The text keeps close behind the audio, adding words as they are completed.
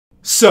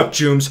Sup,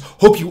 Jooms?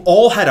 Hope you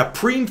all had a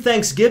preem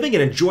Thanksgiving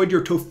and enjoyed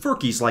your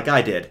tofurkeys like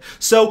I did.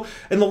 So,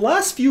 in the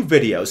last few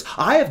videos,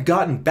 I have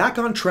gotten back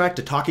on track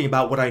to talking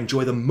about what I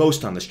enjoy the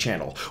most on this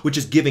channel, which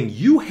is giving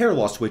you hair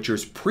loss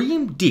switchers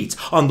preem deets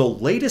on the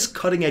latest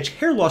cutting-edge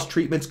hair loss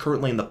treatments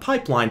currently in the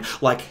pipeline,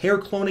 like hair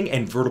cloning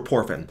and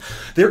verteporfin.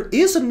 There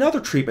is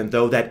another treatment,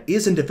 though, that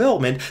is in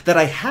development that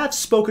I have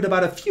spoken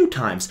about a few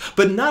times,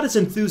 but not as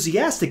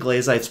enthusiastically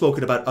as I've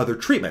spoken about other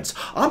treatments.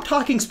 I'm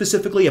talking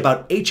specifically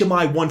about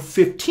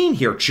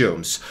HMI-115 here,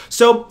 Chooms.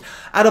 So,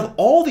 out of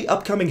all the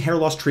upcoming hair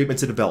loss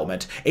treatments in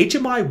development,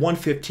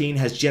 HMI-115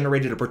 has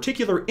generated a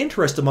particular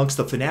interest amongst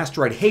the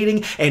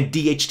finasteride-hating and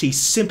DHT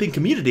simping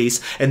communities,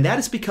 and that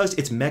is because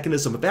its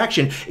mechanism of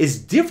action is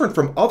different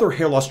from other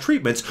hair loss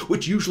treatments,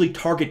 which usually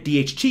target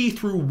DHT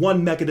through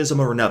one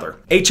mechanism or another.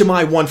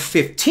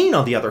 HMI-115,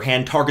 on the other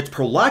hand, targets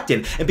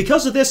prolactin, and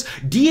because of this,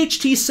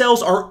 DHT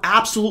cells are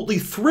absolutely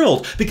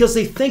thrilled because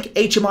they think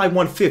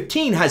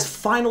HMI-115 has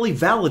finally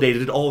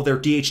validated all of their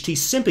DHT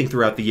simping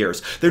throughout the years.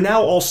 They're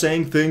now all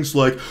saying things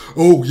like,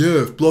 oh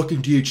yeah, if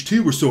blocking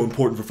DHT were so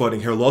important for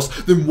fighting hair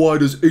loss, then why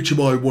does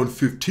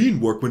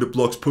HMI-115 work when it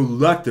blocks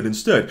prolactin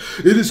instead?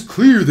 It is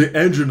clear the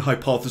androgen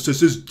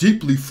hypothesis is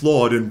deeply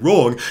flawed and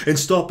wrong, and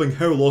stopping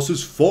hair loss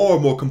is far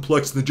more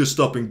complex than just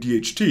stopping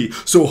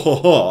DHT, so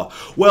haha.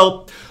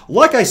 Well,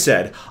 like I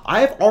said,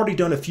 I have already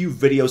done a few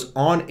videos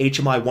on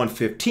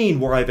HMI-115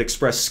 where I've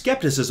expressed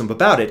skepticism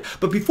about it,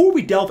 but before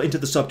we delve into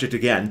the subject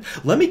again,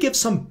 let me give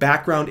some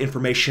background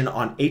information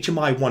on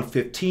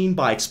HMI-115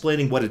 by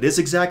explaining what it is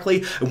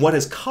exactly and what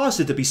has caused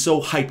it to be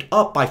so hyped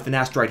up by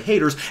finasteride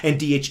haters and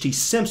DHT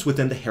simps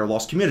within the hair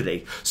loss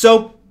community.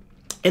 So,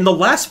 in the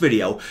last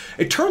video,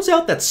 it turns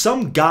out that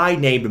some guy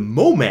named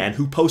Moman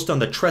who posts on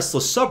the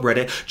Trestless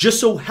subreddit just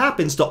so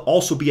happens to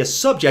also be a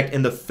subject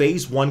in the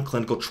Phase 1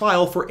 clinical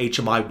trial for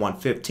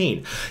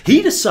HMI-115.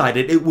 He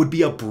decided it would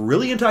be a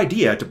brilliant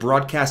idea to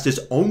broadcast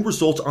his own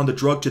results on the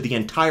drug to the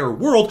entire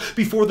world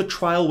before the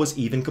trial was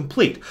even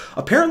complete.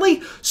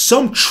 Apparently,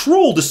 some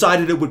troll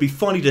decided it would be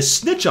funny to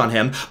snitch on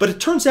him, but it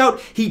turns out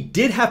he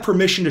did have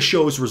permission to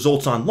show his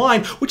results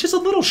online, which is a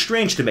little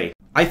strange to me.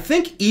 I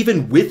think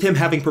even with him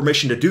having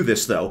permission to do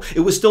this, though, it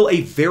was still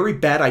a very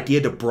bad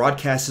idea to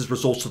broadcast his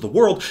results to the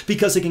world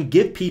because it can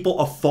give people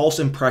a false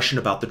impression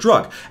about the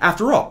drug.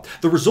 After all,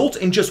 the results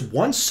in just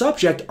one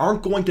subject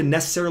aren't going to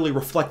necessarily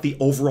reflect the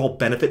overall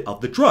benefit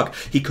of the drug.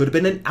 He could have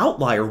been an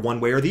outlier one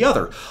way or the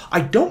other.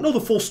 I don't know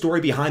the full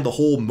story behind the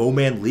whole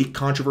Moman leak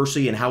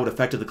controversy and how it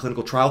affected the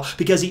clinical trial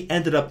because he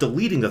ended up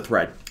deleting the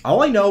thread.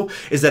 All I know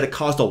is that it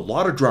caused a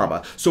lot of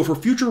drama, so for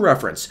future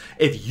reference,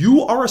 if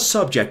you are a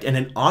subject in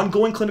an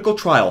ongoing clinical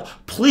trial,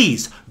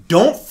 please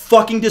don't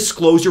fucking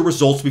disclose your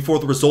results before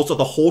the results of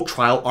the whole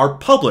trial are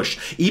published.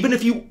 Even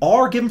if you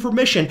are given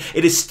permission,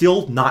 it is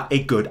still not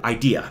a good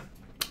idea.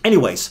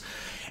 Anyways,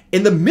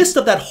 in the midst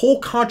of that whole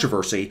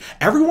controversy,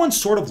 everyone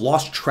sort of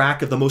lost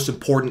track of the most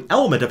important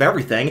element of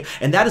everything,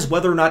 and that is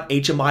whether or not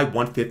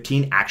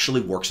HMI-115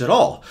 actually works at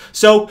all.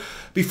 So,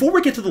 before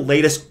we get to the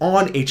latest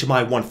on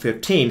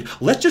HMI-115,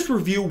 let's just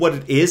review what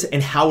it is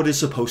and how it is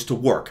supposed to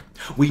work.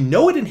 We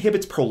know it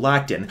inhibits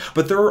prolactin,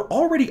 but there are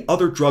already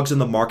other drugs in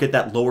the market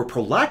that lower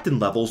prolactin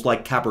levels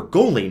like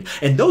cabergoline,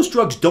 and those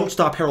drugs don't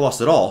stop hair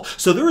loss at all,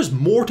 so there is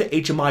more to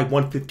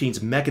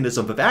HMI-115's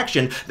mechanism of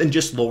action than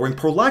just lowering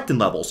prolactin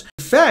levels.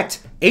 In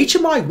fact,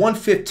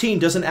 HMI-115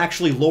 doesn't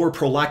actually lower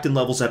prolactin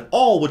levels at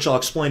all, which I'll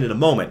explain in a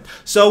moment.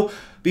 So,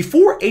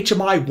 before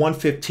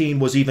HMI-115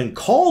 was even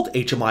called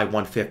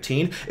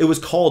HMI-115, it was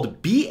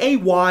called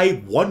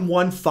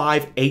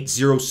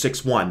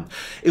BAY-1158061.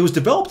 It was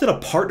developed in a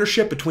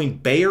partnership between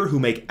Bayer, who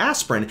make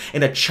aspirin,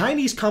 and a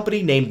Chinese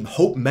company named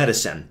Hope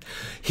Medicine.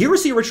 Here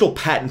is the original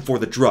patent for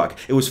the drug.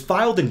 It was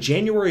filed in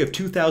January of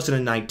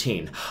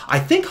 2019. I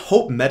think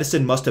Hope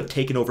Medicine must have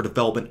taken over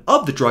development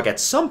of the drug at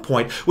some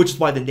point, which is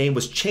why the name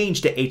was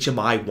changed to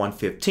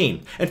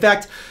HMI-115. In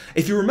fact,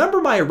 if you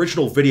remember my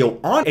original video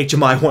on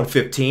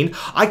HMI-115,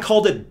 I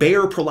called it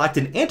Bayer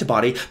Prolactin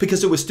Antibody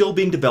because it was still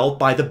being developed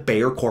by the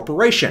Bayer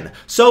Corporation.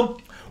 So,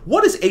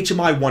 what is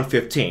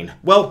HMI-115?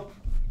 Well,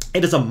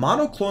 it is a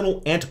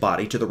monoclonal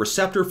antibody to the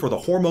receptor for the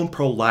hormone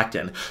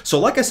prolactin. So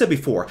like I said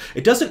before,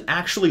 it doesn't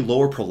actually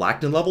lower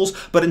prolactin levels,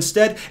 but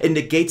instead it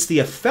negates the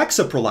effects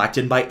of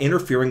prolactin by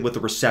interfering with the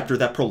receptor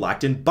that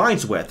prolactin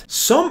binds with.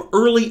 Some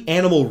early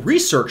animal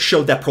research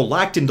showed that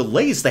prolactin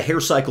delays the hair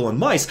cycle in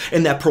mice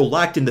and that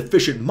prolactin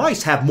deficient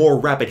mice have more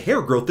rapid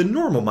hair growth than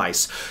normal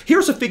mice.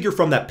 Here's a figure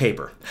from that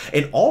paper.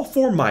 In all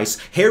 4 mice,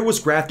 hair was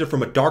grafted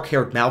from a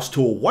dark-haired mouse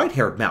to a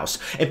white-haired mouse.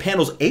 In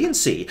panels A and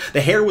C, the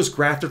hair was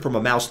grafted from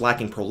a mouse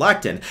lacking prolactin,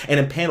 and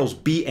in panels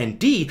B and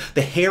D,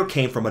 the hair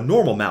came from a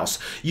normal mouse.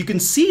 You can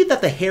see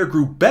that the hair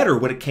grew better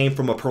when it came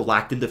from a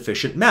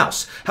prolactin-deficient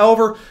mouse.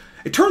 However,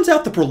 it turns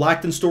out the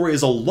prolactin story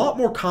is a lot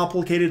more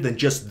complicated than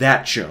just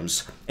that,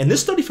 Chooms. In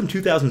this study from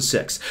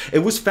 2006, it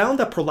was found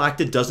that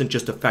prolactin doesn't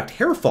just affect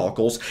hair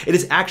follicles, it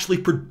is actually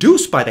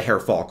produced by the hair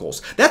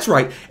follicles. That's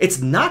right,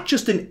 it's not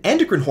just an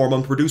endocrine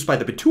hormone produced by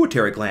the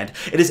pituitary gland,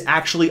 it is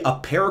actually a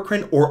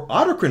paracrine or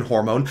autocrine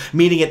hormone,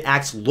 meaning it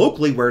acts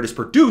locally where it is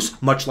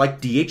produced, much like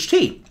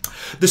DHT.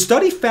 The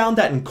study found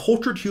that in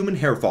cultured human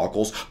hair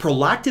follicles,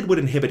 prolactin would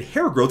inhibit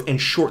hair growth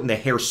and shorten the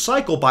hair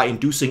cycle by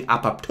inducing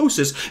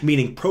apoptosis,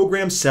 meaning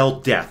programmed cell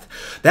death.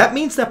 That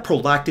means that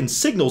prolactin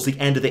signals the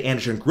end of the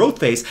androgen growth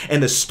phase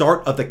and the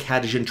start of the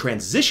catagen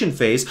transition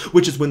phase,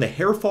 which is when the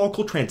hair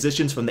follicle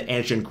transitions from the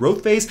androgen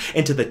growth phase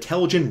into the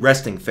telogen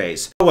resting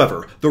phase.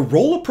 However, the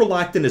role of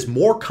prolactin is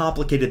more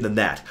complicated than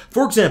that.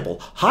 For example,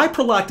 high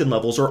prolactin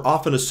levels are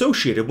often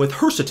associated with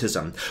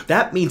hirsutism.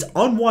 That means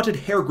unwanted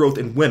hair growth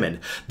in women.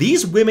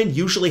 These women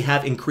usually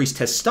have increased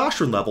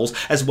testosterone levels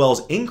as well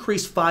as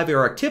increased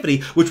 5-AR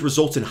activity, which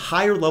results in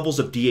higher levels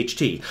of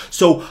DHT.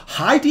 So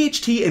high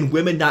DHT in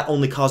women not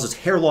only causes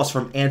hair loss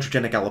from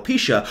androgenic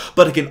alopecia,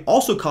 but it can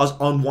also cause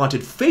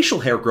unwanted facial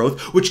hair growth,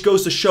 which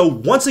goes to show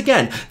once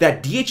again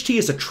that DHT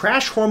is a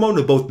trash hormone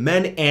of both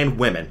men and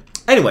women.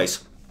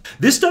 Anyways,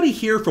 this study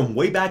here from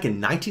way back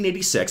in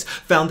 1986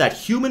 found that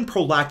human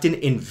prolactin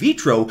in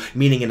vitro,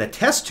 meaning in a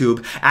test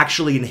tube,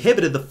 actually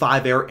inhibited the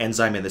 5-AR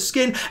enzyme in the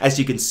skin, as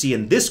you can see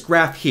in this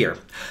graph here.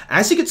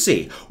 As you can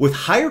see, with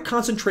higher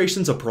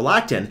concentrations of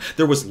prolactin,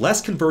 there was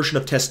less conversion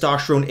of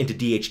testosterone into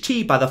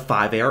DHT by the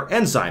 5-AR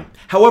enzyme.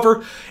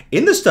 However,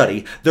 in the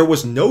study, there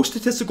was no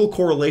statistical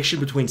correlation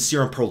between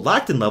serum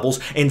prolactin levels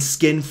and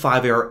skin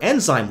 5-AR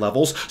enzyme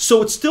levels,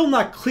 so it's still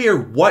not clear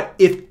what,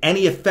 if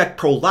any, effect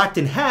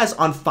prolactin has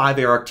on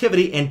 5-AR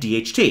activity and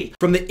DHT.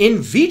 From the in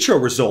vitro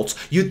results,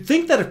 you'd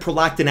think that if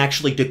prolactin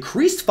actually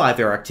decreased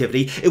 5-AR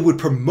activity, it would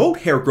promote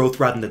hair growth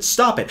rather than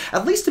stop it,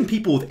 at least in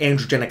people with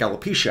androgenic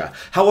alopecia.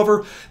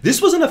 However,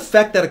 this was an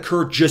effect that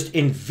occurred just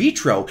in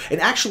vitro, and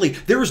actually,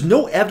 there is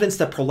no evidence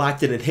that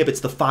prolactin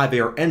inhibits the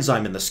 5-AR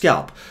enzyme in the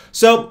scalp.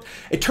 So,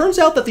 it turns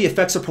out that the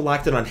effects of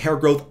prolactin on hair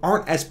growth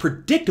aren't as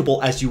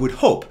predictable as you would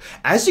hope.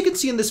 As you can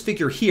see in this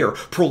figure here,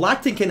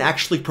 prolactin can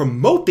actually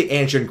promote the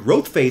androgen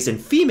growth phase in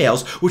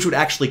females, which would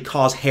actually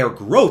cause hair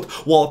growth,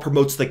 while it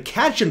promotes the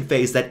catagen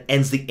phase that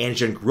ends the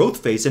androgen growth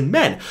phase in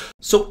men.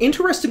 So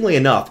interestingly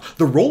enough,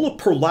 the role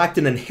of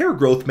prolactin in hair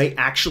growth may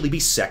actually be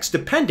sex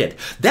dependent.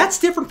 That's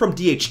different from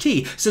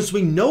DHT, since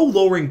we know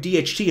lowering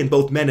DHT in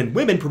both men and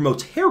women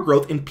promotes hair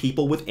growth in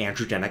people with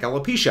androgenic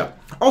alopecia.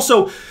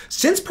 Also,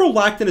 since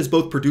prolactin is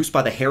both produced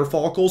by the hair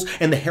follicles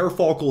and the hair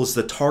follicle is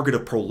the target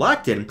of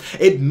prolactin,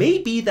 it may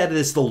be that it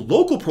is the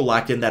local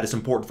prolactin that is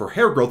important for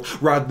hair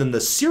growth rather than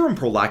the serum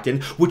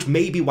prolactin, which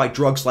may be why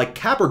drugs like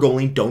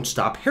cabergoline don't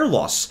stop hair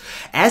loss.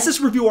 As this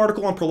review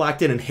article on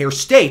prolactin and hair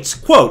states,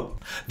 quote,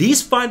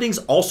 "These findings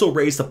also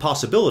raise the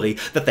possibility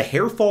that the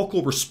hair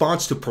follicle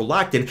response to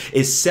prolactin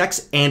is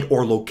sex and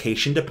or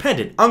location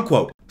dependent,"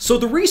 unquote. So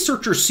the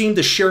researchers seem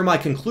to share my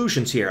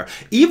conclusions here.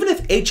 Even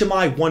if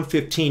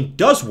HMI-115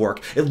 does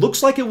work, it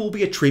looks like it will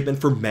be a treatment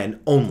for men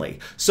only.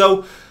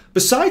 So,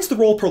 besides the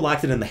role of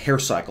prolactin in the hair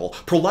cycle,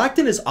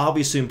 prolactin is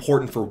obviously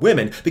important for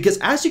women because,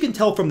 as you can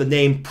tell from the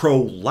name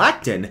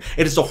prolactin,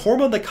 it is a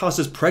hormone that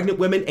causes pregnant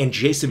women and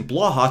Jason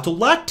Blaha to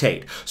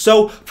lactate.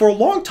 So, for a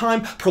long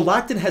time,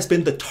 prolactin has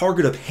been the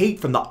target of hate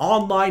from the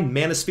online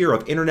manosphere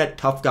of internet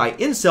tough guy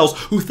incels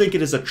who think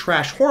it is a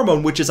trash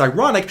hormone, which is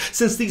ironic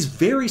since these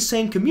very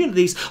same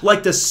communities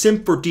like to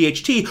simp for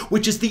DHT,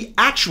 which is the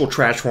actual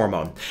trash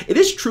hormone. It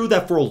is true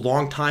that for a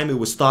long time it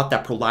was thought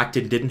that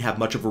prolactin didn't have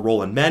much of a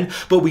role in men,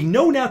 but we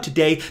know now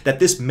today that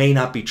this may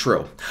not be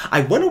true.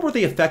 I went over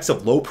the effects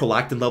of low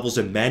prolactin levels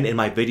in men in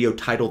my video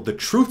titled The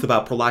Truth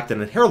About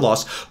Prolactin and Hair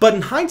Loss, but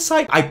in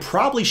hindsight, I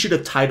probably should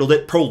have titled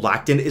it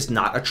Prolactin is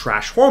Not a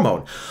Trash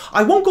Hormone.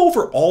 I won't go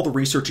over all the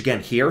research again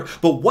here,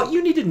 but what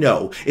you need to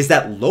know is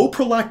that low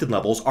prolactin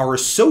levels are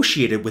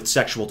associated with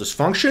sexual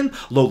dysfunction,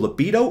 low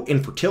libido,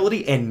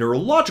 infertility, and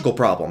neurological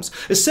problems.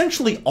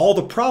 Essentially all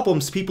the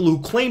problems people who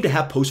claim to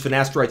have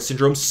post-finasteride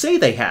syndrome say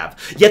they have.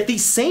 Yet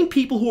these same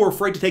people who are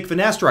afraid to take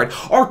finasteride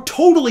are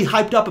totally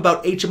hyped up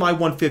about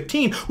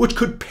HMI-115, which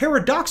could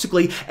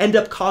paradoxically end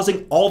up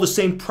causing all the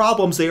same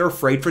problems they are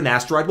afraid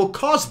finasteride will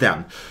cause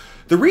them.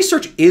 The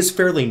research is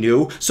fairly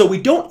new, so we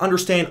don't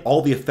understand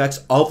all the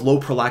effects of low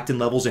prolactin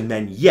levels in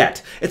men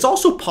yet. It's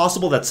also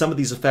possible that some of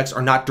these effects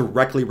are not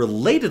directly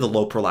related to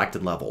low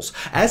prolactin levels.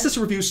 As this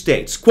review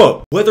states,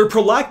 quote, "Whether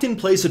prolactin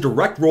plays a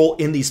direct role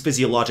in these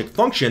physiologic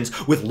functions,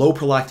 with low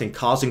prolactin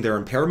causing their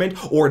impairment,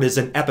 or it is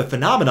an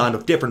epiphenomenon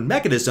of different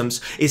mechanisms,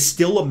 is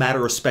still a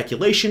matter of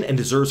speculation and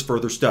deserves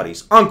further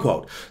studies,"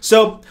 unquote.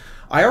 So,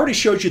 I already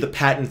showed you the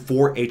patent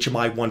for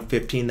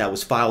HMI-115 that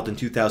was filed in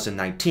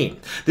 2019.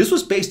 This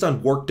was based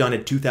on work done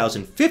in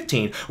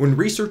 2015 when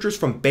researchers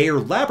from Bayer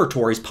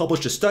Laboratories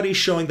published a study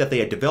showing that they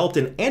had developed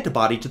an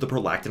antibody to the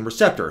prolactin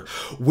receptor.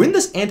 When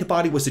this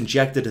antibody was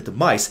injected into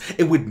mice,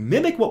 it would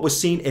mimic what was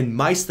seen in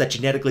mice that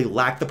genetically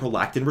lacked the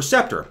prolactin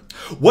receptor.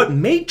 What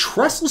made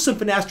trustless and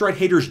finasteride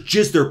haters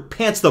jizz their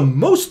pants the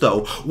most,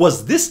 though,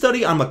 was this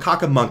study on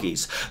macaque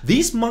monkeys.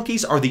 These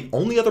monkeys are the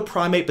only other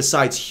primate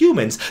besides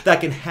humans that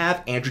can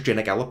have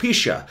androgenic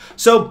alopecia.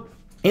 So,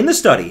 In the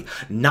study,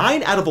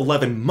 9 out of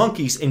 11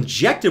 monkeys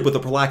injected with a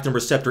prolactin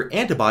receptor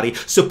antibody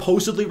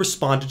supposedly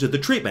responded to the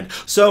treatment.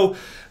 So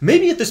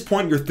maybe at this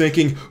point you're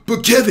thinking,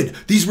 but Kevin,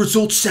 these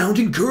results sound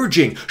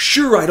encouraging.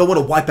 Sure, I don't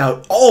want to wipe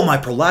out all my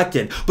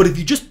prolactin, but if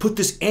you just put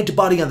this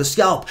antibody on the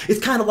scalp,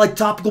 it's kind of like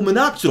topical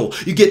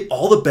minoxidil. You get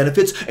all the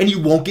benefits and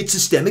you won't get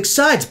systemic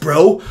sides,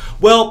 bro.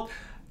 Well,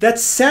 that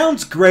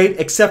sounds great,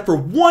 except for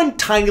one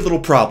tiny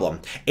little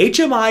problem.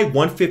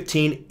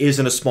 HMI-115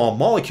 isn't a small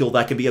molecule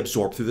that can be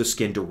absorbed through the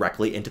skin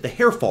directly into the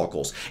hair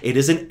follicles. It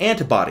is an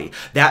antibody.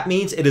 That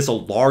means it is a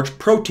large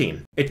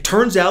protein. It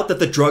turns out that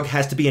the drug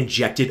has to be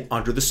injected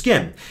under the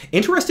skin.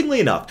 Interestingly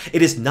enough,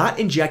 it is not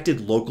injected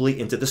locally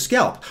into the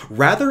scalp.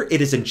 Rather, it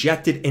is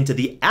injected into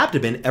the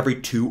abdomen every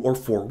 2 or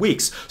 4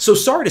 weeks. So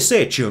sorry to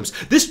say it,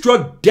 chooms, this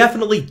drug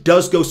definitely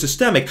does go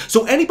systemic,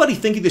 so anybody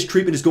thinking this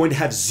treatment is going to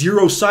have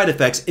 0 side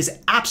effects is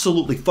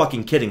absolutely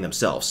fucking kidding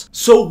themselves.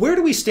 So where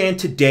do we stand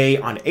today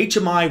on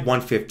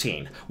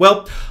HMI-115?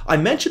 Well, I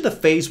mentioned the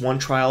phase 1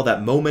 trial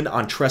that Momin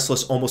on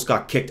Treslis almost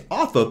got kicked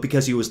off of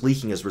because he was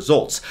leaking his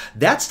results.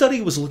 That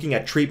study was looking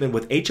at treatment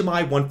with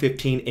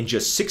HMI-115 in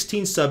just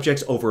 16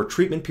 subjects over a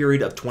treatment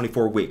period of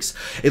 24 weeks.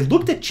 It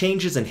looked at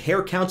changes in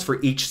hair counts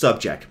for each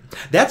subject.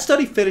 That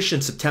study finished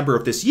in September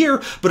of this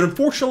year, but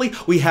unfortunately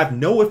we have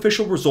no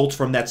official results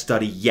from that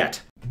study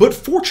yet. But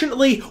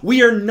fortunately,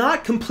 we are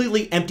not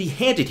completely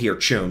empty-handed here,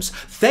 chooms.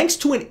 Thanks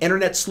to an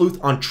internet sleuth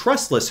on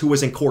Treslis who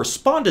was in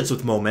correspondence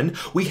with Momin,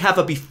 we have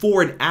a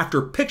before and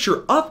after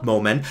picture of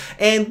Momin,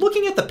 and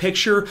looking at the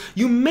picture,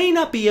 you may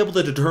not be able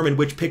to determine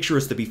which picture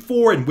is the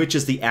before and which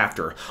is the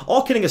after.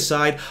 All kidding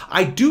aside,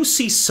 I do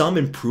see some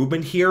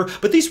improvement here,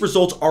 but these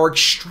results are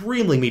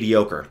extremely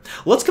mediocre.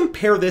 Let's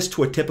compare this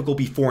to a typical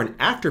before and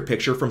after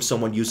picture from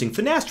someone using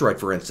finasteride,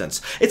 for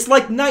instance. It's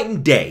like night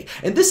and day,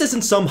 and this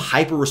isn't some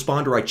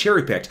hyper-responder I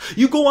cherry-picked.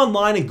 You go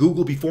online and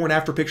Google before and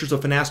after pictures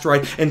of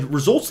finasteride, and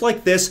results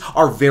like this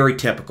are very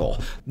typical.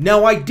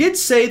 Now, I did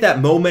say that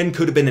Momin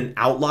could have been an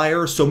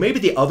outlier, so maybe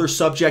the other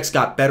subjects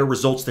got better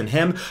results than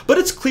him, but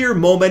it's clear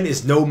Momin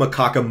is no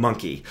macaca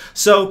monkey.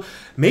 So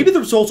maybe the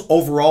results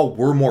overall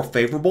were more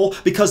favorable,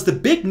 because the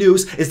big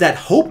news is that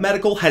Hope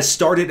Medical has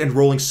started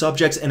enrolling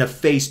subjects in a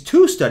phase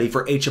 2 study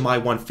for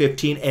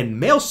HMI-115 in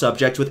male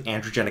subjects with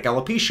androgenic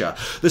alopecia.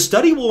 The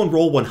study will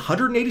enroll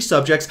 180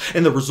 subjects,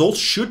 and the results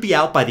should be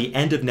out by the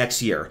end of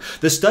next year.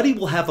 The study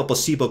will have a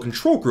placebo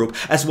control group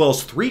as well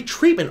as 3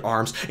 treatment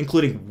arms,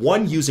 including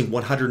one using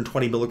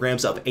 120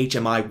 milligrams of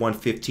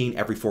HMI-115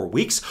 every 4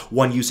 weeks,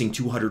 one using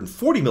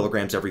 240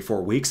 milligrams every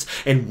 4 weeks,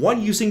 and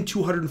one using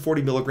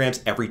 240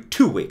 milligrams every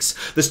 2 weeks.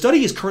 The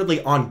study is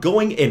currently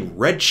ongoing in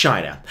Red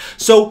China.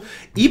 So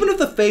even if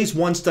the phase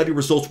 1 study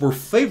results were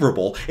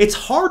favorable, it's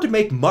hard to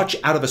make much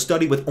out of a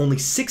study with only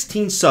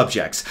 16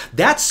 subjects.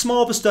 That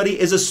small of a study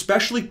is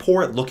especially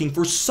poor at looking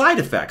for side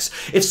effects.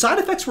 If side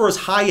effects were as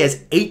high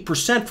as 8%,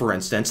 for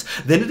instance,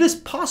 then it is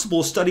possible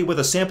a study with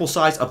a sample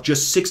size of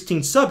just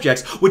 16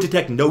 subjects would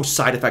detect no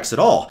side effects at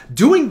all.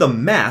 Doing the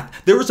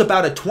math, there is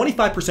about a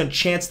 25%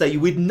 chance that you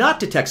would not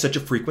detect such a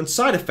frequent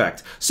side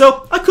effect.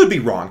 So I could be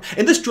wrong,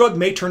 and this drug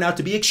may turn out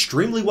to be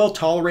extremely well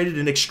tolerated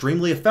and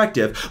extremely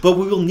effective, but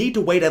we will need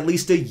to wait at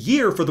least a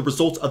year for the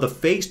results of the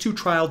phase 2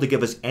 trial to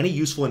give us any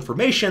useful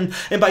information,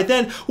 and by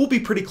then we'll be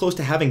pretty close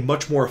to having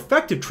much more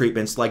effective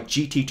treatments like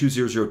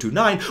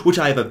GT20029, which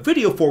I have a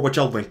video for, which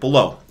I'll link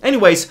below.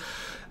 Anyways,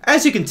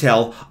 as you can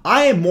tell,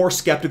 I am more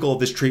skeptical of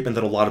this treatment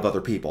than a lot of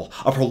other people.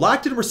 A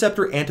prolactin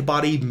receptor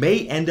antibody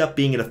may end up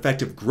being an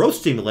effective growth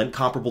stimulant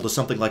comparable to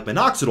something like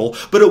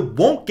minoxidil, but it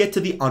won't get to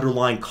the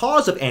underlying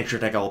cause of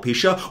androgenic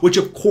alopecia, which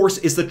of course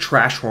is the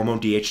trash hormone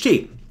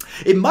DHT.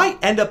 It might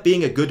end up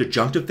being a good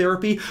adjunctive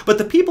therapy, but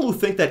the people who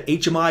think that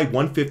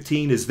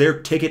HMI-115 is their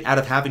ticket out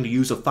of having to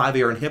use a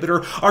 5-AR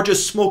inhibitor are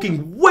just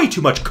smoking way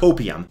too much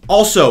copium.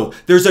 Also,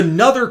 there's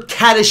another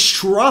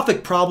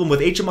catastrophic problem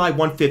with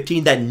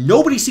HMI-115 that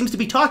nobody seems to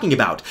be talking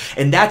about,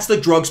 and that's the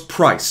drug's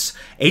price.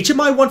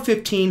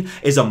 HMI-115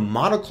 is a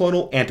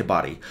monoclonal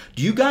antibody.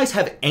 Do you guys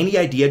have any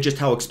idea just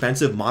how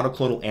expensive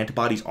monoclonal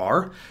antibodies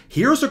are?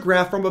 Here's a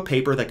graph from a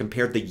paper that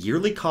compared the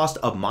yearly cost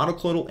of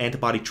monoclonal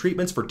antibody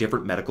treatments for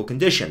different medical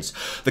conditions.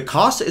 The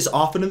cost is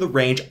often in the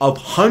range of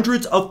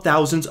hundreds of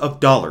thousands of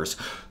dollars.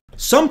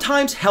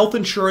 Sometimes health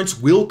insurance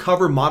will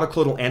cover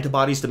monoclonal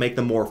antibodies to make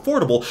them more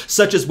affordable,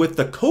 such as with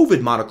the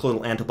COVID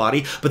monoclonal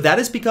antibody, but that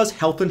is because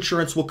health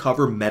insurance will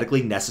cover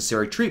medically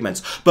necessary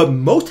treatments. But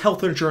most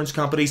health insurance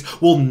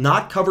companies will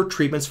not cover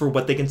treatments for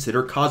what they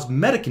consider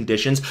cosmetic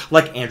conditions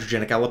like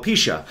androgenic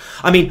alopecia.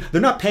 I mean,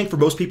 they're not paying for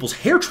most people's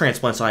hair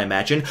transplants, I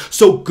imagine,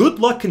 so good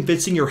luck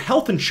convincing your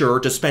health insurer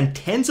to spend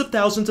tens of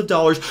thousands of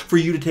dollars for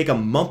you to take a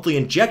monthly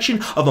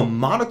injection of a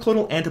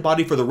monoclonal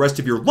antibody for the rest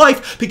of your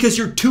life because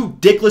you're too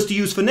dickless to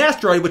use finasteride,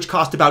 which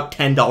cost about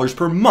 $10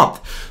 per month.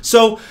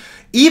 So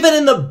Even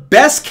in the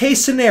best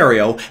case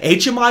scenario,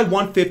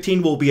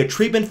 HMI-115 will be a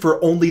treatment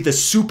for only the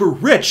super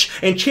rich,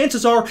 and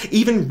chances are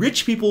even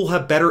rich people will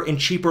have better and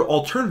cheaper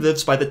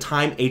alternatives by the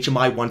time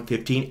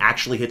HMI-115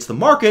 actually hits the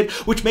market,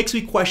 which makes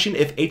me question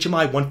if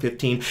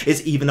HMI-115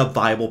 is even a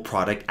viable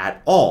product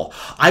at all.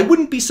 I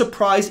wouldn't be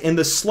surprised in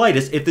the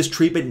slightest if this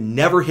treatment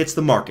never hits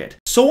the market.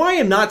 So I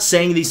am not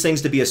saying these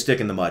things to be a stick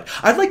in the mud.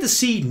 I'd like to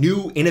see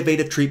new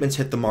innovative treatments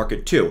hit the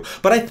market too,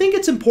 but I think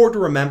it's important to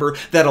remember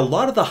that a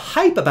lot of the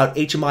hype about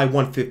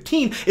HMI-115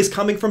 is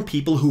coming from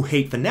people who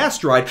hate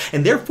finasteride,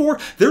 and therefore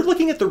they're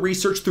looking at the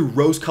research through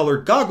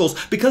rose-colored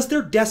goggles because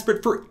they're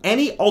desperate for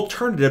any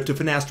alternative to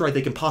finasteride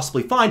they can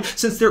possibly find,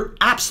 since they're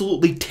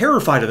absolutely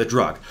terrified of the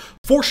drug.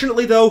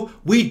 Fortunately though,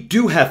 we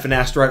do have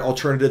finasteride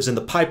alternatives in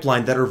the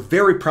pipeline that are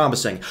very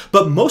promising,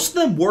 but most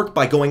of them work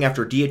by going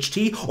after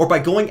DHT or by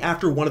going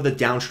after one of the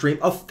downstream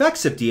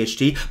effects of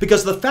DHT,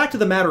 because the fact of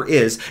the matter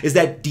is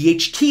that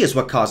DHT is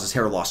what causes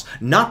hair loss,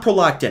 not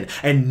prolactin,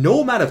 and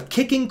no amount of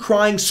kicking,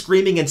 crying,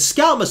 screaming, and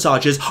scalp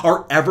massages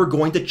are ever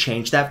going to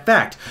change that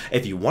fact.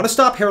 If you want to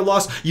stop hair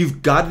loss,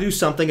 you've got to do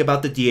something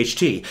about the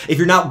DHT. If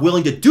you're not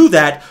willing to do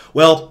that,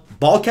 well,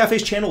 Bald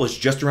Cafe's channel is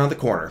just around the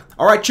corner.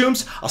 Alright,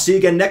 chooms, I'll see you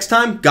again next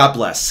time. God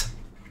bless.